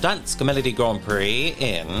final, Dansk Melody Grand Prix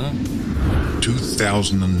in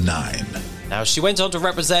 2009. Now, she went on to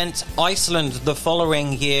represent Iceland the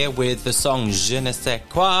following year with the song Je ne sais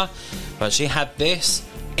quoi, but she had this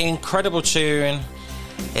incredible tune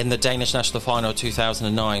in the Danish national final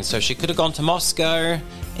 2009, so she could have gone to Moscow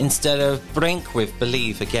instead of Brink with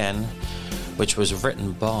Believe Again, which was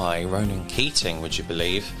written by Ronan Keating, would you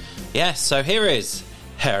believe? Yes, so here is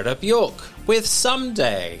Herda Bjork with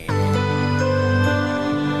Someday.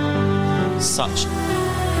 Such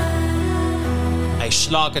a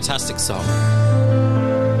schlagertastic song.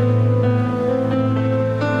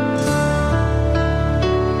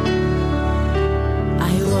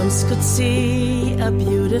 I once could see a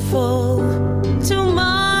beautiful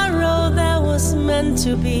tomorrow that was meant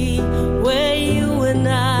to be, where you and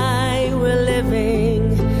I were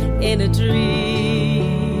living in a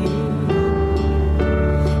dream.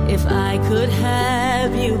 If I could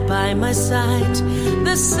have you by my side,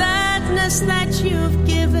 the sadness that you've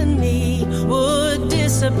given me would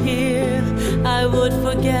disappear. I would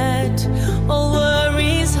forget all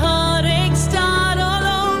worries, heartaches, start all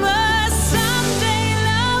over. Someday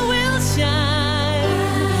love will shine.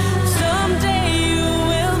 Someday you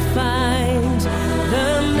will find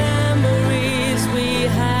the memories we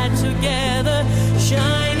had together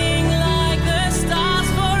shining like the stars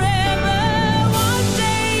forever. One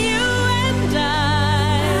day you and I,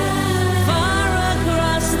 far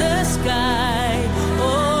across the sky.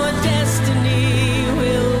 Oh, destiny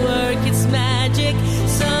will work its magic.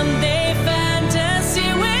 Someday fantasy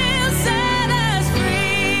will set us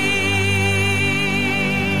free.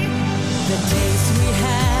 The days we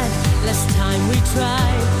had, less time we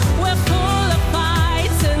tried, were full of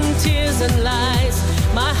fights and tears and lies.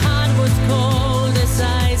 My heart was cold as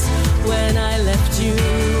ice when I left you.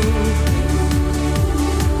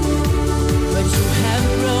 But you have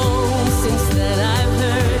grown since that I've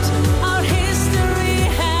heard. Our history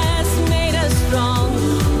has made us strong.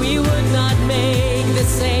 We would not make the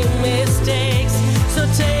same mistakes. So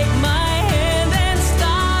take my hand and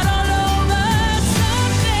start all over.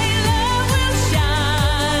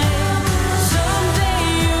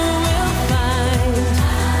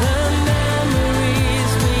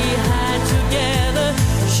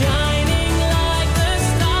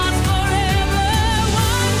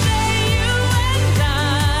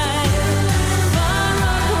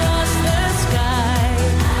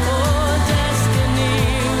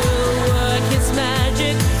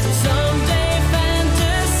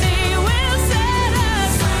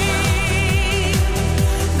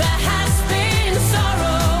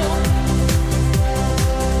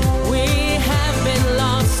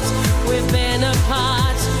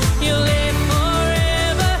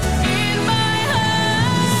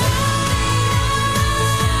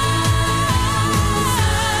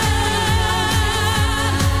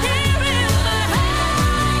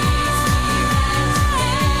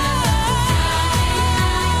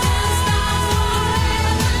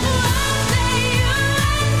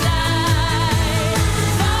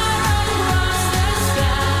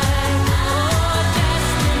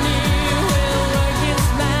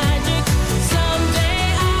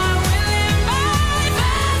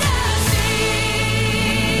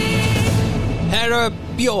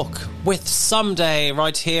 Bjork with Someday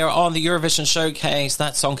right here on the Eurovision Showcase.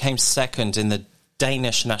 That song came second in the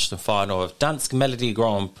Danish national final of Dansk Melodi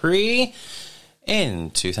Grand Prix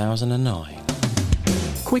in 2009.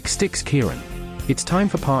 Quick sticks, Kieran. It's time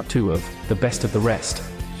for part 2 of The Best of the Rest.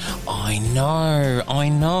 I know.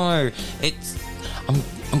 I'm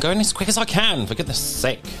going as quick as I can, for goodness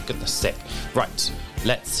sake. Right,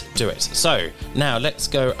 let's do it. So, now let's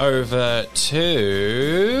go over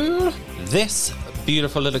to this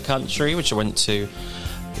beautiful little country, which I went to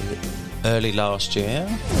early last year.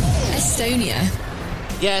 Estonia.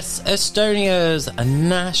 Yes, Estonia's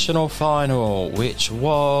national final, which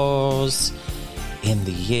was in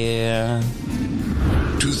the year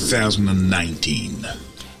 2019.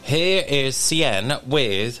 Here is Cien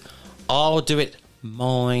with I'll Do It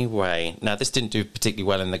My Way. Now, this didn't do particularly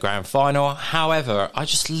well in the grand final. However, I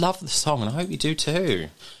just love the song, and I hope you do too.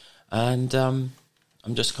 And I'm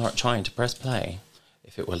just trying to press play,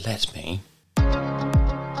 if it will let me.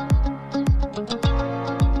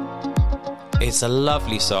 It's a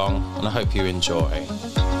lovely song, and I hope you enjoy.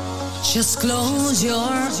 Just close your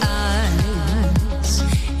eyes,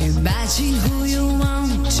 imagine who you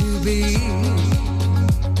want to be.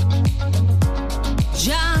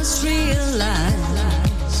 Just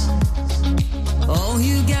realize all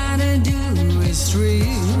you gotta do is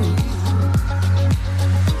dream.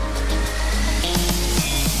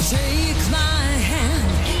 Take my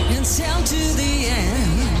hand and sail to the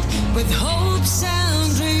end with hopes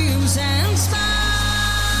and dreams and smiles.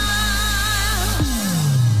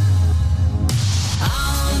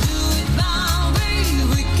 I'll do it my way,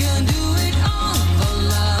 we can do it all for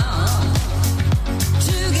love.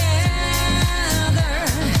 Together,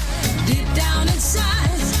 deep down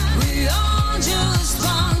inside, we all just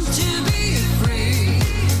want to be free.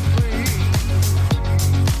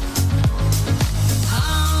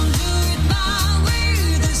 I'll do it my way,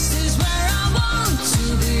 this is where I want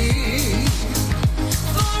to be.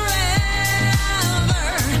 Forever,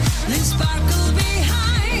 this sparkle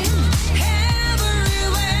behind,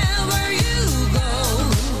 everywhere where you go.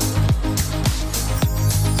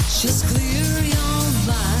 Just clear your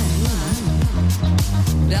mind,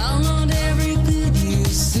 download every good you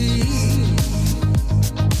see.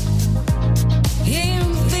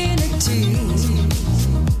 Infinity,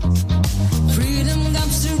 freedom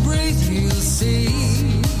comes to break, you'll see.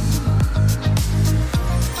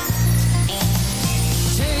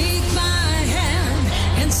 Take my hand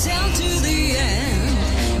and sail to the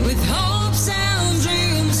end with hopes and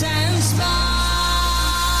dreams and smiles.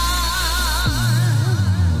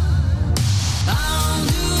 I'll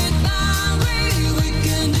do it my way, we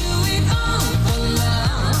can do it all for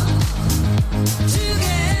love.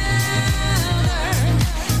 Together,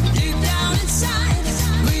 deep down inside,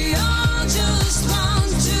 we all just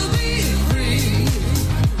want to be free.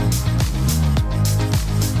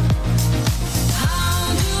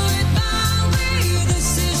 I'll do it my way, this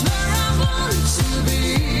is where I want to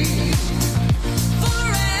be.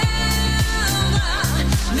 Forever,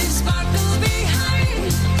 this sparkle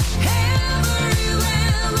behind,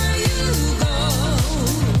 everywhere where you go.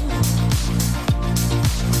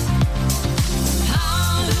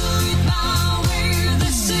 I'll do it my way,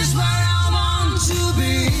 this is where I want to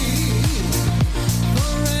be.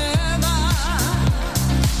 Forever,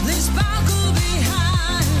 this sparkle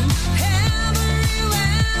behind,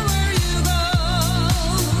 everywhere where you go.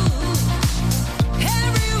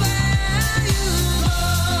 Everywhere you go.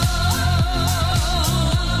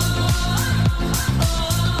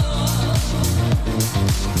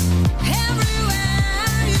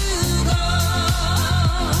 Everywhere you go.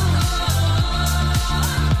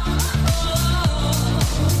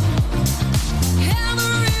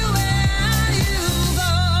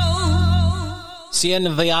 Cien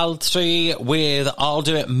Vialtri with I'll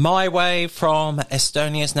Do It My Way from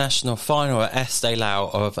Estonia's national final at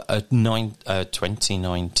Estelau of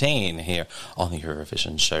 2019 here on the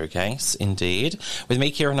Eurovision Showcase, indeed. With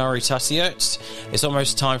me, Kieran Tasiot. It's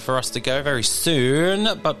almost time for us to go very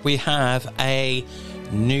soon, but we have a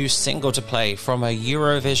new single to play from a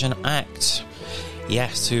Eurovision act.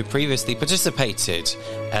 Yes, who previously participated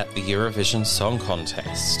at the Eurovision Song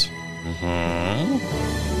Contest.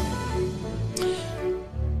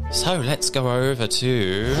 So let's go over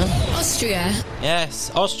to Austria.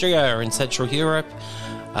 Yes, Austria in Central Europe.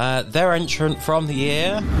 Their entrant from the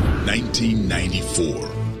year 1994.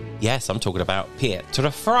 Yes, I'm talking about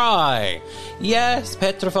Petra Fry. Yes,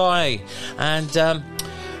 Petra Fry. And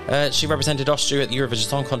she represented Austria at the Eurovision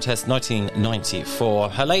Song Contest 1994.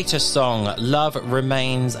 Her latest song, Love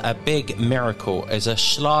Remains a Big Miracle, is a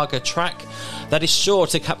Schlager track that is sure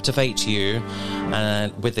to captivate you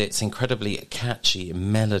and with its incredibly catchy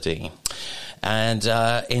melody. And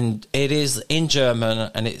it is in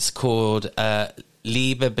German, and it's called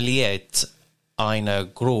Liebe bleibt eine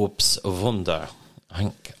großes Wunder. I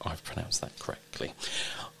think I've pronounced that correctly.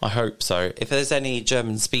 I hope so. If there's any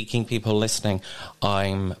German-speaking people listening,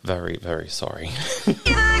 I'm very, very sorry.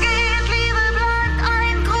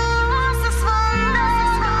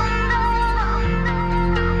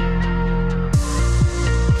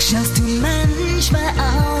 Schaust du manchmal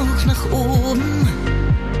auch nach oben,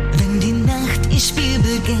 wenn die Nacht ihr Spiel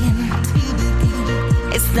beginnt?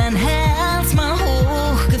 Ist dein Herz mal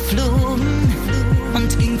hochgeflogen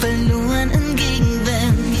und ging verloren im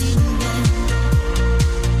Gegenwind?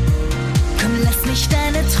 Komm, lass mich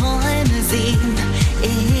deine Träume sehen,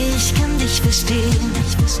 ich kann dich verstehen.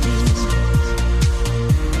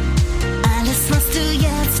 Alles, was du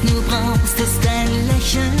jetzt nur brauchst, ist dein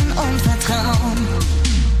Lächeln und Vertrauen.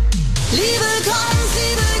 Liebe kommt,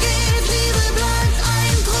 Liebe geht, Liebe bleibt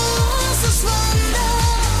ein großes Wunder.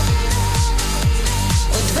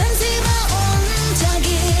 Und wenn sie mal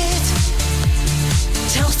untergeht,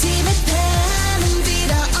 taucht sie mit Perlen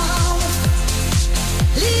wieder auf.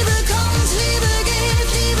 Liebe kommt, Liebe geht,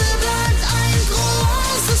 Liebe bleibt ein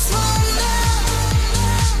großes Wunder.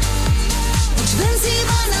 Und wenn sie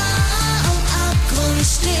mal nah am Abgrund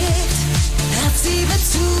steht, hat sie mit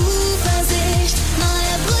Zuversicht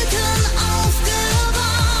neue Brücken aufgebaut.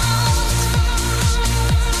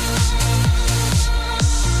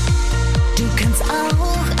 Du kannst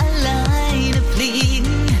auch alleine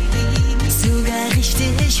fliegen, sogar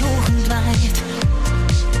richtig hoch und weit.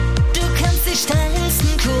 Du kannst die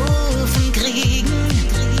steilsten Kurven kriegen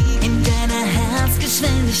in deiner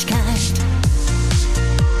Herzgeschwindigkeit.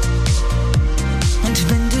 Und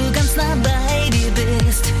wenn du ganz nah bei dir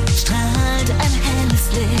bist, strahlt ein helles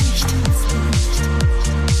Licht.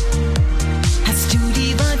 Hast du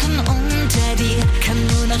die Wolken unter dir, kann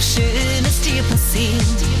nur noch Schönes dir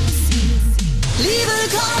passieren. Liebe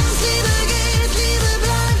kommt, Liebe geht, Liebe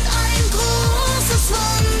bleibt ein großes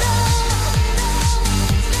Wunder.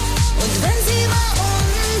 Und wenn sie mal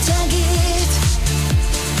untergeht,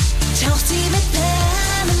 taucht sie mit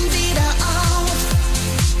Perlen wieder auf.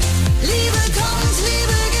 Liebe kommt,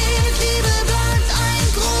 Liebe geht, Liebe bleibt ein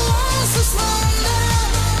großes Wunder.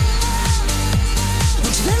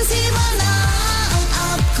 Und wenn sie mal nah am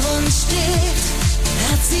Abgrund steht,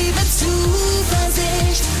 hat sie mit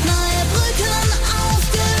Zuversicht neue Brücken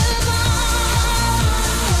aufgebaut.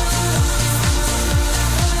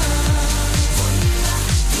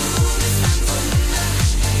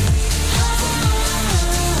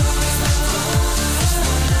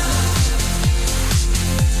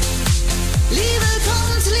 Liebe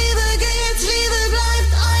kommt, Liebe geht, Liebe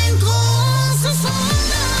bleibt ein großes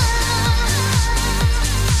Wunder.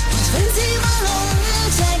 Und wenn sie mal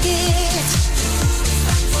untergeht,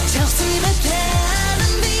 taucht sie mit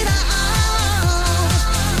Perlen wieder auf.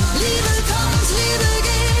 Liebe kommt, Liebe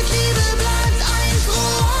geht, Liebe bleibt ein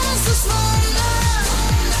großes Wunder.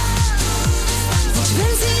 Und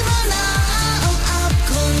wenn sie mal nah am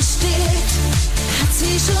Abgrund steht, hat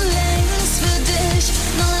sie schon längst für dich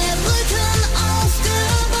neue Brücken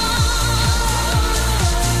aufgebaut.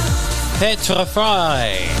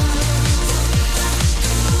 Petrify.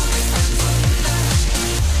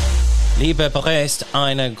 Liebe Brest,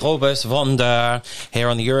 ein grobes Wunder here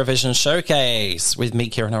on the Eurovision Showcase with me,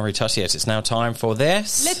 Kieran Horry-Tussiet. It's now time for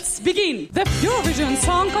this. Let's begin. The Eurovision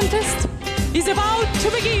Song Contest is about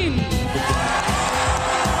to begin.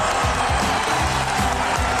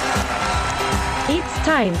 It's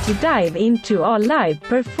time to dive into our live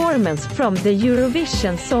performance from the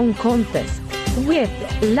Eurovision Song Contest with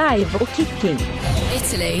Live och Kicking.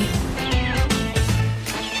 Italy.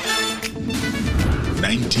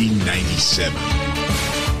 1997.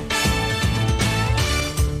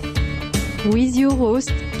 With your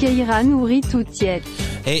host, Kieran Horry-Tussiet.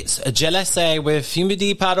 It's Gelese with Fiumi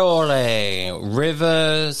di Parole,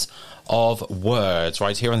 Rivers of Words,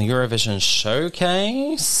 right here on the Eurovision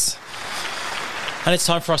Showcase. And it's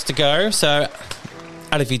time for us to go, so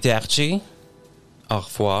arrivederci, au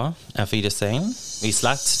revoir, auf Wiedersehen,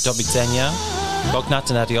 Islat, do widzenia, Bognat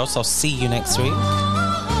and adios, I'll see you next week.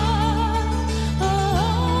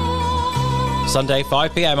 Sunday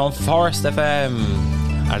 5 p.m. on Forest FM.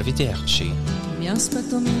 Arrivederci. Mi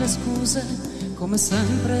aspetto mille scuse, come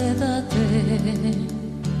sempre da te.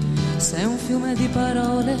 Sei un fiume di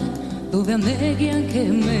parole dove anneghi anche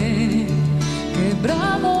me. Che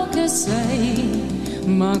bravo che sei,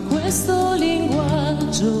 ma questo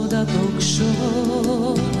linguaggio da talk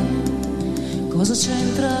show cosa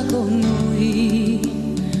c'entra con noi?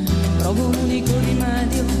 Provo un unico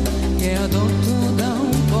rimedio che adotto da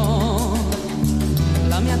un po'.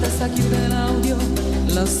 La mia testa chiude l'audio,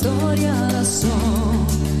 la storia la so.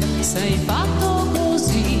 Sei fatto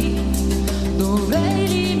così, dovrei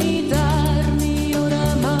limitarmi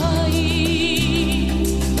oramai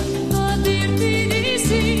a dirti di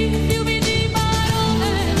sì. Fiumi di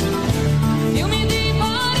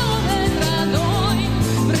parole tra noi,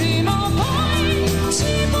 prima o poi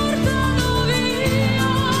ci portano via.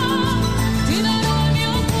 Ti darò il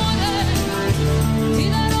mio cuore, ti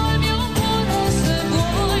darò il mio cuore se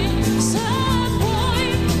vuoi,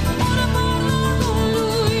 ora parla con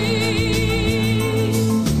lui.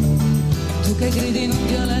 Tu che gridi in un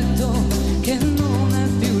dialetto che non è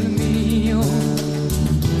più il mio,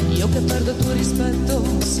 io che perdo il tuo rispetto,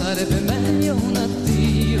 sarebbe meglio un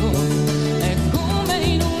addio. È come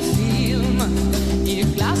in un film,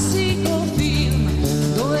 il classico film,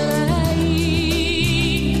 dove lei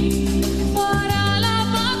farà la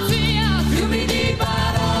pazzia. Fiumi di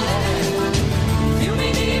parole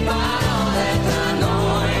tra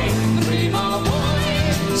noi, prima o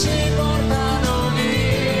poi ci portano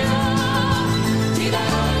via. Ti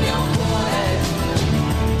darò il mio cuore,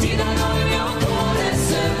 ti darò il mio cuore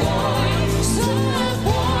se vuoi,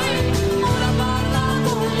 ora parla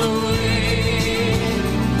con lui.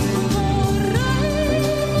 Vorrei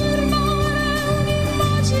fermare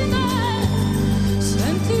un'immagine,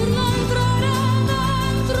 sentirla entrare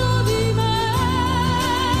dentro di me.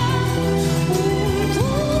 Un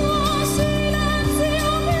tuo silenzio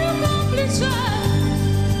più complice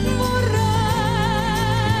vorrei.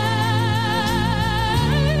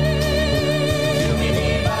 Fiumi di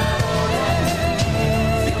parole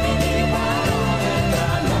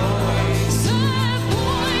tra noi, se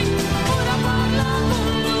vuoi, ora parla con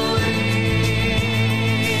lui.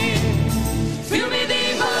 Fiumi di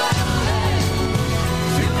parole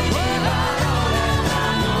tra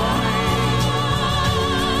noi.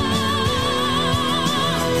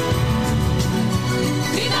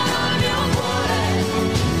 Ti darò il mio cuore,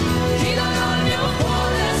 ti darò il mio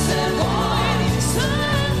cuore se vuoi,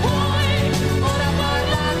 ora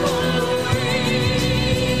parla con lui.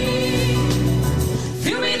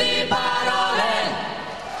 Fiumi di parole.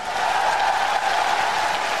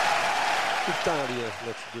 Italië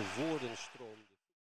met de woordenstroom.